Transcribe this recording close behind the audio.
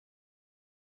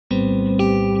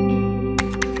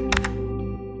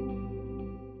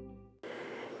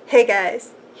Hey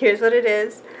guys, here's what it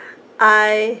is.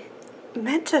 I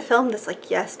meant to film this like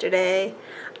yesterday.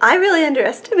 I really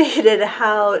underestimated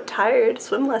how tired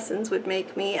swim lessons would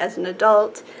make me as an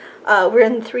adult. We're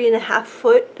in the 3.5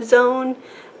 foot zone,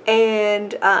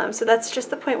 and so that's just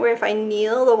the point where if I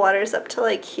kneel, the water's up to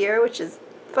like here, which is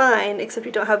fine, except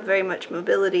you don't have very much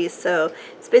mobility, so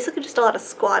it's basically just a lot of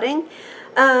squatting,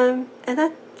 and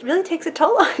that really takes a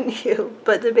toll on you,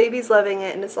 but the baby's loving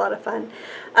it and it's a lot of fun.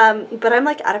 But I'm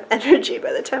like out of energy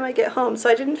by the time I get home,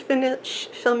 so I didn't finish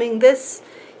filming this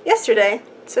yesterday,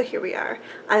 so here we are.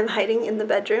 I'm hiding in the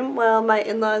bedroom while my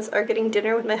in-laws are getting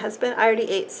dinner with my husband. I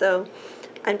already ate, so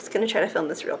I'm just going to try to film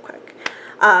this real quick.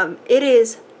 It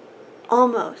is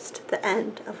almost the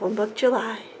end of One Book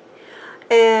July,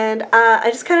 and I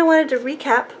just kind of wanted to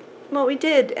recap what we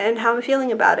did and how I'm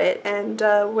feeling about it and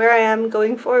where I am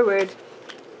going forward.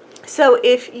 So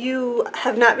if you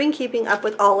have not been keeping up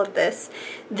with all of this,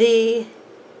 the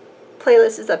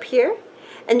playlist is up here,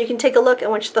 and you can take a look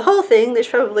and watch the whole thing. There's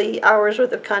probably hours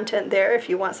worth of content there if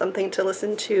you want something to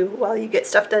listen to while you get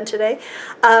stuff done today.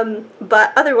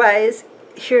 But otherwise,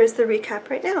 here's the recap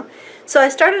right now. So I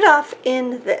started off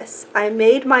in this. I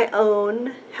made my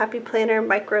own Happy Planner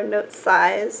micro note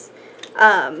size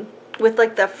with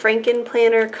like the Franken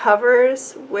Planner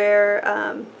covers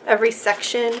where every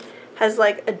section has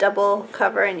like a double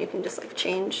cover and you can just like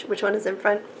change which one is in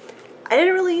front. I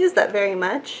didn't really use that very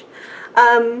much.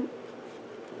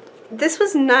 This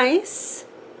was nice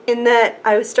in that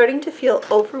I was starting to feel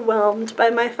overwhelmed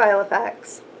by my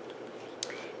Filofax.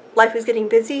 Life was getting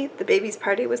busy, the baby's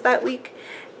party was that week,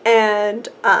 and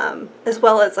as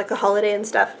well as like the holiday and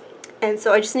stuff. And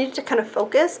so I just needed to kind of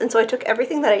focus, and so I took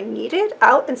everything that I needed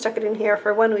out and stuck it in here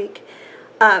for 1 week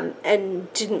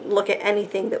and didn't look at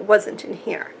anything that wasn't in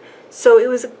here. So it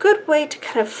was a good way to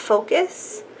kind of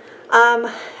focus. I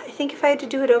think if I had to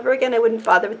do it over again, I wouldn't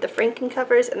bother with the Franken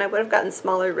covers, and I would have gotten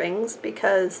smaller rings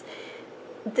because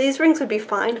these rings would be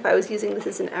fine if I was using this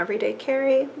as an everyday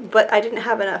carry, but I didn't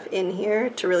have enough in here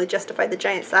to really justify the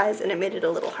giant size, and it made it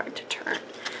a little hard to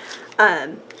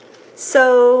turn.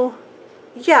 So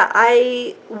yeah,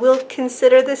 I will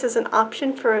consider this as an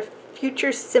option for a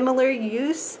future similar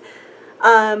use.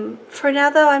 For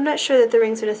now though, I'm not sure that the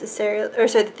rings are necessarily, or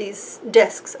sorry, that these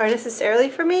discs are necessarily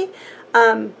for me,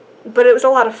 but it was a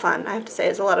lot of fun. I have to say, it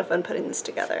was a lot of fun putting this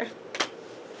together.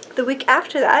 The week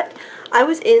after that, I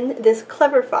was in this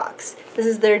Clever Fox. This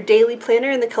is their daily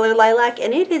planner in the color lilac,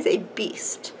 and it is a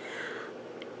beast.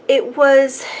 It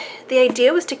was, the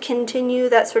idea was to continue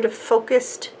that sort of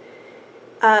focused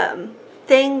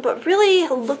thing, but really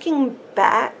looking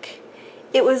back,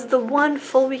 it was the one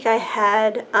full week I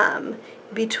had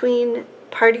between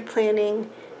party planning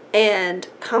and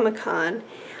Comic-Con.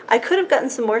 I could have gotten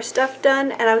some more stuff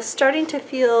done, and I was starting to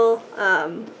feel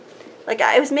like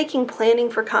I was making planning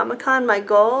for Comic-Con my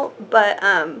goal, but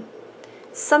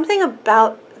something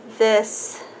about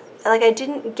this, like I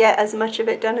didn't get as much of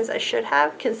it done as I should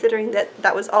have, considering that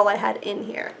that was all I had in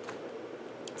here.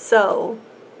 So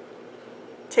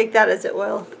take that as it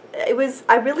will. It was,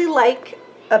 I really like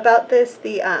about this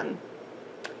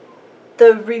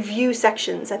the review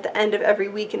sections at the end of every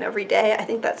week and every day. I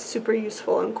think that's super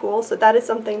useful and cool, so that is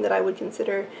something that I would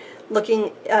consider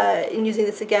looking and using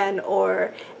this again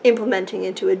or implementing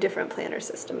into a different planner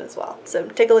system as well. So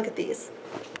take a look at these.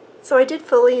 So I did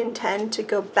fully intend to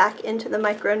go back into the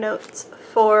micro notes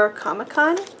for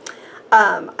Comic-Con.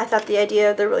 I thought the idea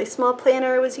of the really small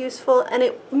planner was useful, and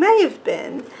it may have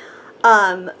been,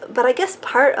 but I guess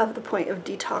part of the point of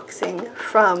detoxing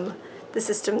from the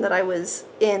system that I was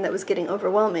in that was getting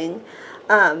overwhelming,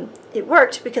 it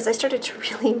worked because I started to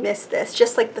really miss this.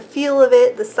 Just like the feel of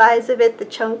it, the size of it, the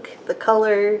chunk, the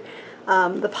color,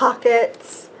 the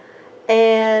pockets.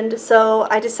 And so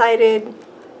I decided,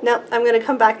 no, I'm going to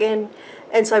come back in.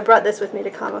 And so I brought this with me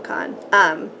to Comic-Con.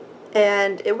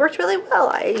 And it worked really well.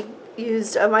 I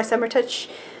used my Summer Touch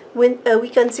a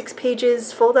week on 6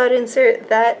 pages fold-out insert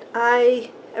that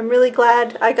I am really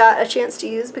glad I got a chance to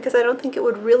use, because I don't think it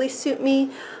would really suit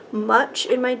me much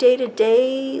in my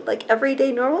day-to-day, like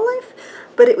everyday normal life,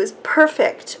 but it was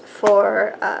perfect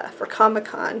for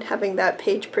Comic-Con, having that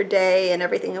page per day and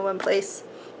everything in one place.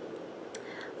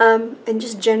 And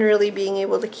just generally being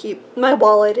able to keep my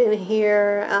wallet in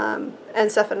here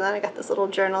and stuff, and then I got this little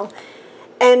journal.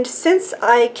 And since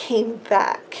I came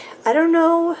back, I don't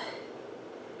know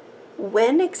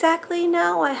when exactly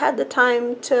now I had the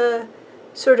time to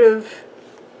sort of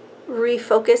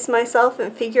refocus myself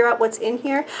and figure out what's in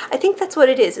here. I think that's what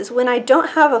it is when I don't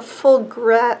have a full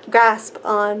grasp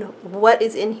on what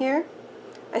is in here,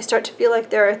 I start to feel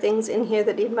like there are things in here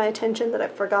that need my attention that I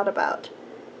forgot about.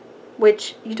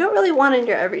 which you don't really want in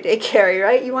your everyday carry,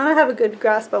 right? You want to have a good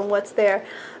grasp on what's there.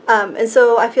 And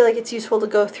so I feel like it's useful to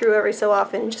go through every so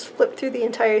often and just flip through the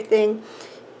entire thing,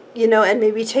 you know, and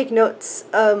maybe take notes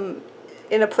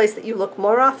in a place that you look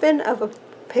more often, of a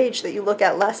page that you look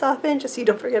at less often, just so you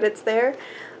don't forget it's there.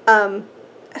 I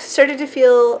started to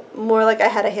feel more like I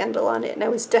had a handle on it, and I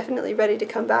was definitely ready to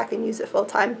come back and use it full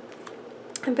time.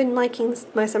 I've been liking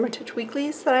my Summer Touch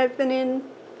weeklies that I've been in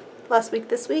last week,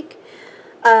 this week.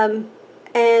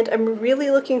 And I'm really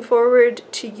looking forward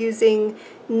to using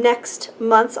next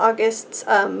month's, August's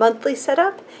monthly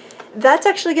setup. That's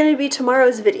actually going to be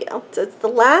tomorrow's video. So it's the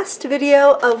last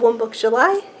video of One Book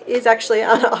July, is actually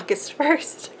on August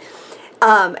 1st.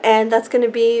 And that's going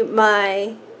to be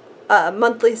my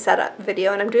monthly setup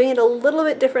video, and I'm doing it a little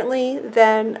bit differently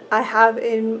than I have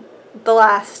in the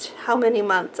last how many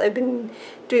months. I've been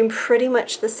doing pretty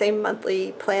much the same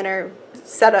monthly planner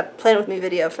setup, plan with me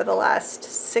video for the last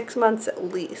 6 months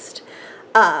at least.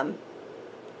 And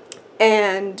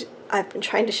I've been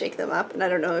trying to shake them up, and I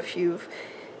don't know if you've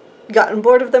gotten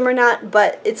bored of them or not,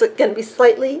 but it's going to be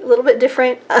slightly a little bit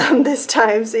different this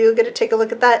time, so you'll get to take a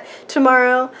look at that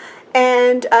tomorrow.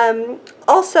 And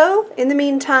also, in the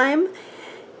meantime,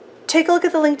 take a look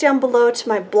at the link down below to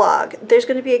my blog. There's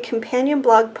going to be a companion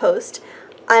blog post.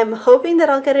 I'm hoping that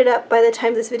I'll get it up by the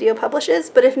time this video publishes,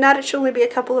 but if not, it should only be a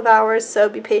couple of hours, so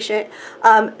be patient.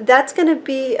 That's going to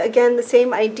be, again, the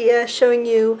same idea, showing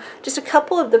you just a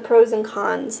couple of the pros and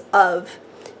cons of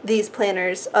these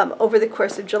planners over the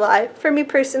course of July. For me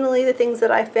personally, the things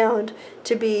that I found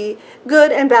to be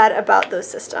good and bad about those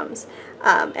systems,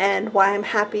 and why I'm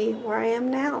happy where I am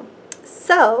now.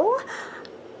 So,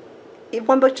 if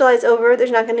One Book July is over,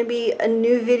 there's not going to be a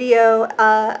new video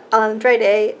on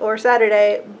Friday or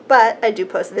Saturday, but I do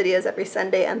post videos every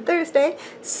Sunday and Thursday.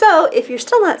 So if you're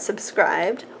still not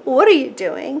subscribed, what are you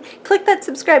doing? Click that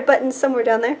subscribe button somewhere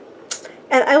down there,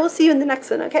 and I will see you in the next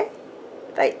one, okay?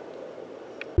 Bye.